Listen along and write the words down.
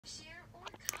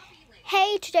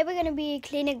Hey, today we're going to be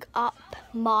cleaning up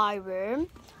my room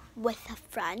with a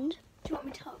friend. Do you want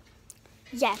me to help?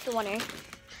 Yeah, if you want to.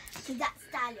 So that's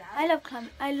Dahlia.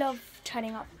 I love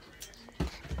tidying up.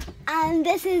 And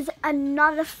this is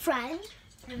another friend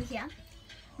over here.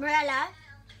 Morella.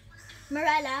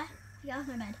 Get off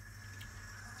my bed.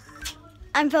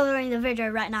 I'm filming the video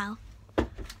right now.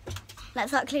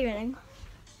 Let's start cleaning.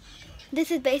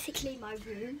 This is basically my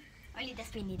room. Only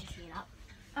this we need to clean up.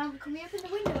 Can we open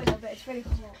the window a little bit? It's really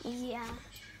hot. Yeah.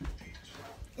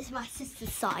 This is my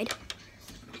sister's side.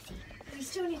 We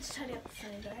still need to tidy up the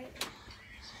side, right?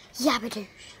 Yeah, we do.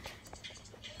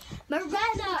 Morella!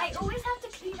 I always have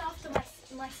to clean after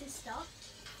my sister.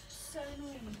 So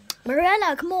annoying.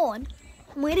 Morella, come on.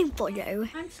 I'm waiting for you.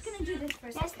 I'm just going to do this for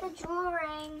a That's second. the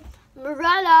drawing.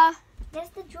 Morella! That's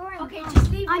the drawing. Okay,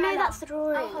 just leave I know Morella. that's the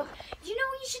drawing. Oh, you know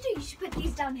what you should do? You should put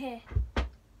these down here.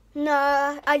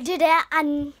 No, I did it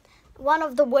and one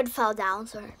of the wood fell down,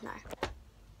 so no.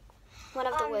 One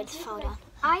of the woods fell down.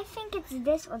 I think it's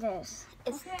this or this.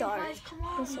 It's Okay, dark. guys, come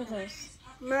on. This or this.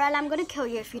 Morella, I'm gonna kill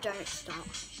you if you don't stop.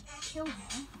 Kill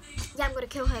her. Yeah, I'm gonna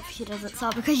kill her if she doesn't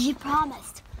stop because you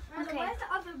promised. Okay. Where's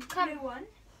the other blue one?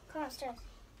 Come upstairs.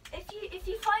 If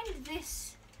you find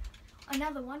this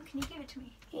another one, can you give it to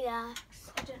me? Yeah.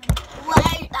 I don't know.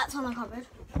 Wait, that's on the cupboard.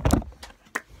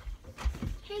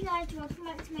 Hey guys, welcome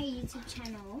back to my YouTube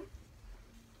channel.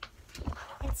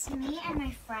 It's me and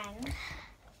my friend.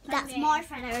 That's my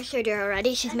friend. I showed you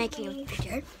already. She's making a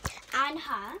video. And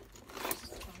her.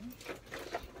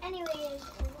 Anyways,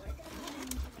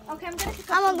 Okay, I'm going to pick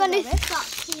up And we're some gonna rubbish. start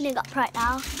cleaning up right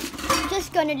now. I'm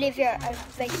just gonna leave you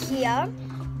over here.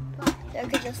 So you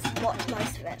can just watch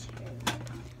most of it.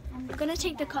 I'm going to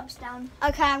take the cups down.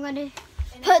 Okay, I'm gonna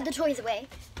put the toys away.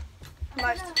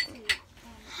 Most.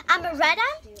 And Morella,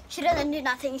 she doesn't do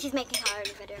nothing. She's making her own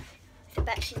video. I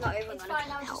bet she's not even It's gonna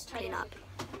fine, I'll help just tidy clean it. up.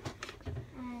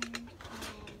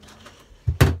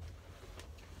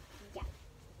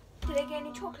 Did I get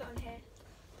any chocolate on here?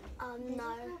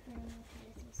 No.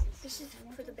 This is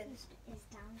for the bins. Is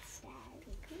downstairs.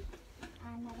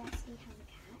 And my bestie has a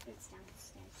cat. It's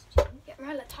downstairs too. Yeah,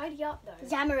 Marilla, tidy up though.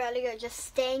 Yeah, Morella, you're just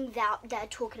staying out there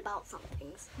talking about some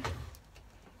things.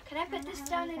 Can I put this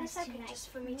down in a second just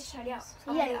for me to tidy up?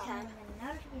 Yeah, you can. And then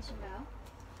notification bell.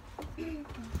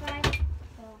 5,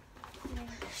 4, 3,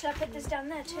 Should I put this down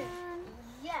there too?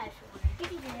 Yeah, if you want.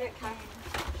 If you do it, then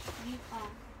you are.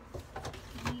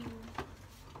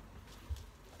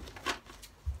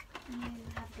 You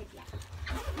have good luck.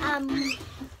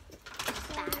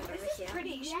 This is pretty.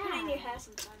 You should put it in your hair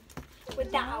sometime.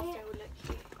 With that outfit, it would look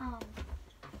cute.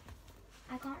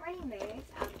 I can't really move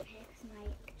out of here because my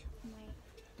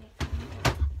phone.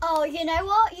 Oh, you know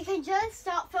what? You can just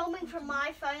start filming from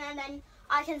my phone and then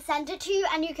I can send it to you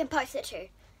and you can post it too.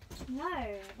 No,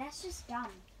 that's just dumb.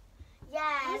 Yeah,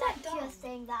 How's that like you're done?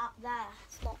 saying that up there.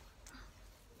 It's not.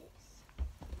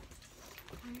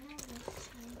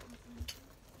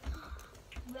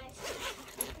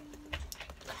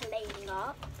 Cleaning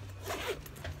up.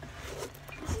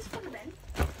 This is for the bin.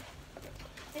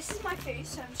 This is my food,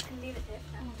 so I'm just gonna leave it there.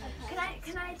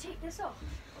 Can I take this off?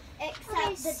 Except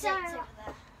Okay, the dates so- over there.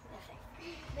 Nothing.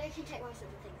 They can take most of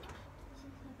the things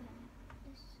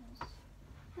off.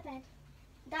 Her bed.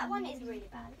 That one is really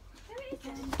bad. No, it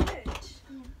isn't. It's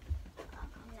good.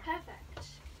 Perfect.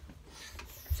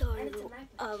 So, And it's a magnet.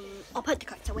 I'll put the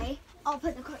coats away. I'll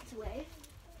put the coats away.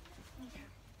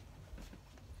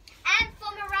 And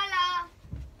for Morella,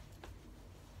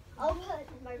 I'll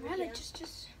put my Marilla, here.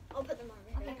 just. I'll put them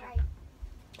over here. Okay, great.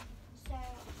 So,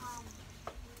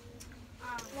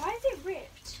 Why is it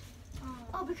ripped?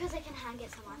 Oh, because I can hang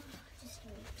it somewhere. just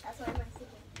wait. That's what I'm thinking.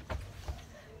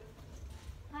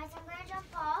 Guys, I'm gonna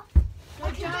jump off.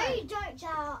 Okay, no, you don't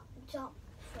jump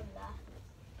from there.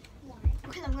 Why?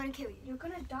 Because I'm going to kill you. You're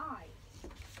gonna die.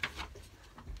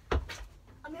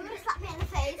 I'm going to slap me in the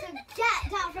face and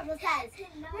get down from the stairs.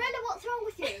 No. Miranda, what's wrong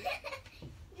with you?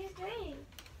 Just wait.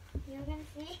 You're gonna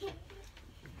see.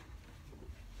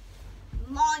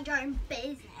 Mind your own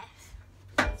business.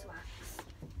 Beeswax.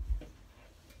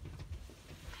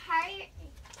 Hurry.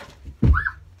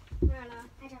 Miranda.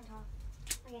 I jumped off.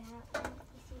 Okay, now.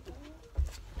 You see them?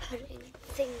 Putting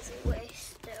things away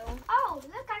still. Oh,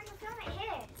 look, I can film it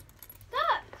here.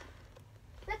 Look!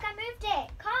 Look, I moved it.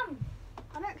 Come.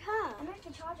 I don't care. I moved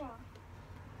the charger.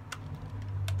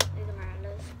 These are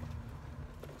Miranda's.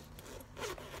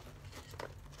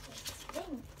 It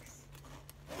stinks.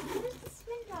 Where's this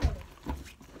window?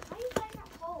 Why are you guys not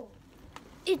cold?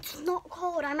 It's not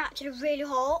cold. I'm actually really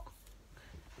hot.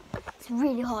 It's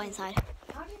really hot inside.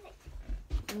 How did it?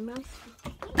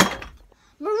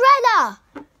 Morella!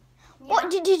 What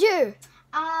did you do?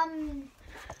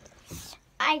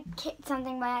 I kicked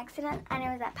something by accident, and it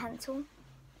was that pencil.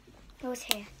 It was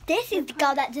here. This is the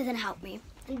girl that doesn't help me.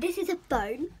 And this is a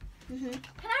phone. Can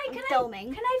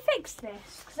filming. I fix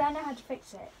this? Because I know how to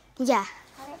fix it. Yeah,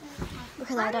 I don't know how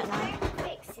because I don't know. to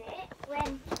fix it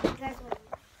when it goes away.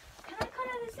 Can I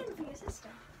colour this in for your sister?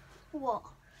 What?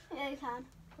 Yeah, you can.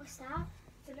 What's that?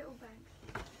 It's a little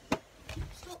bank.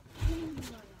 Stop killing me.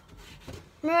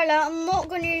 Marilla, I'm not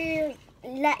going to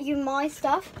let you my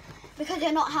stuff because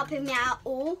you're not helping me at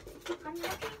all. I'm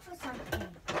looking for something.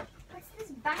 What's this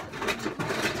bank?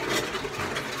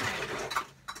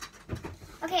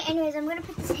 Okay, anyways, I'm gonna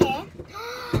put this here.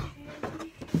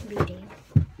 Beauty.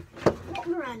 What,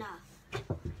 Marilla?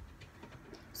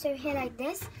 So here like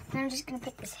this, and I'm just gonna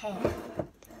put this here.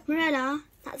 Marilla,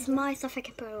 that's my stuff. I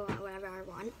can put it wherever I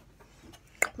want.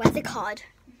 Where's the card?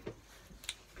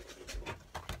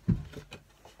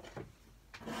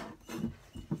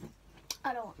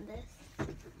 I don't want this.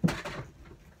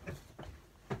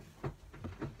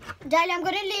 Daddy, I'm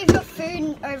going to leave your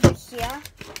food over here.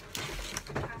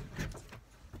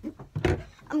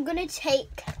 I'm going to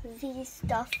take these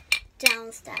stuff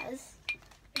downstairs.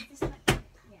 Is this like...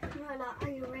 Marilla, are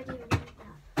you ready to read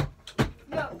that?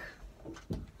 Look.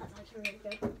 That's actually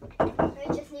really good.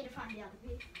 We just need to find the other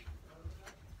piece.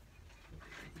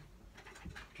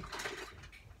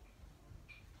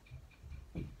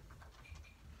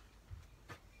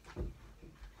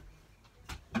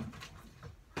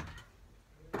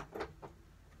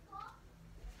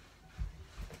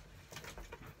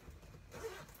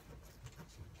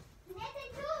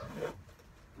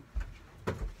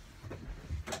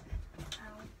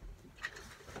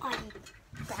 I'm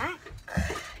back.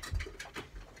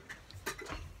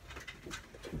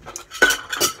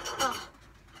 Oh.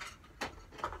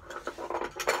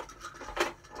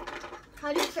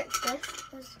 How do you fix this?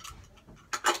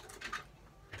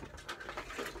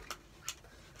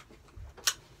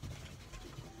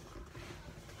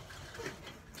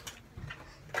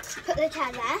 Put the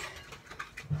chair there.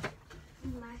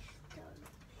 My stone.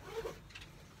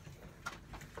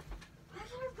 Where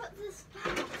did I put this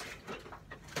back?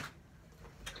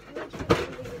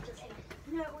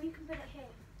 No, or you can put it here.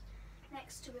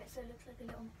 Next to it so it looks like a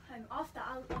little home. After,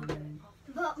 I'll do it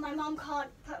after. But my mum can't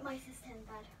put my sister in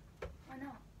bed Why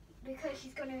not? because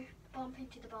she's gonna bump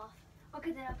into the bath.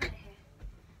 Okay, then I'll put it here.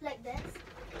 Like this.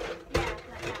 Yeah,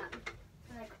 like that.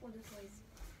 Like all the toys.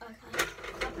 Okay.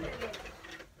 I'll put it here.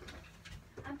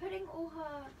 I'm putting all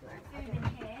her food in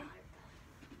here.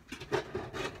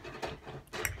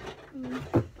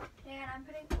 Yeah, and I'm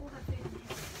putting all her food in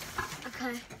here.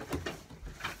 Okay.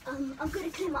 I'm gonna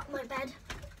clean up my bed.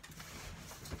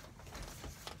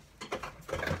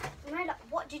 Miranda,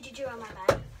 what did you do on my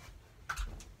bed?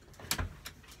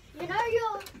 You know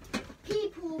your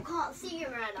people can't see you,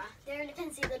 Miranda. They only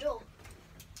can see the door.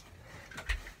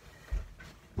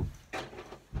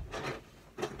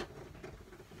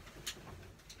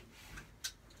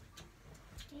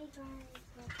 Hey guys,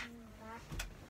 welcome back.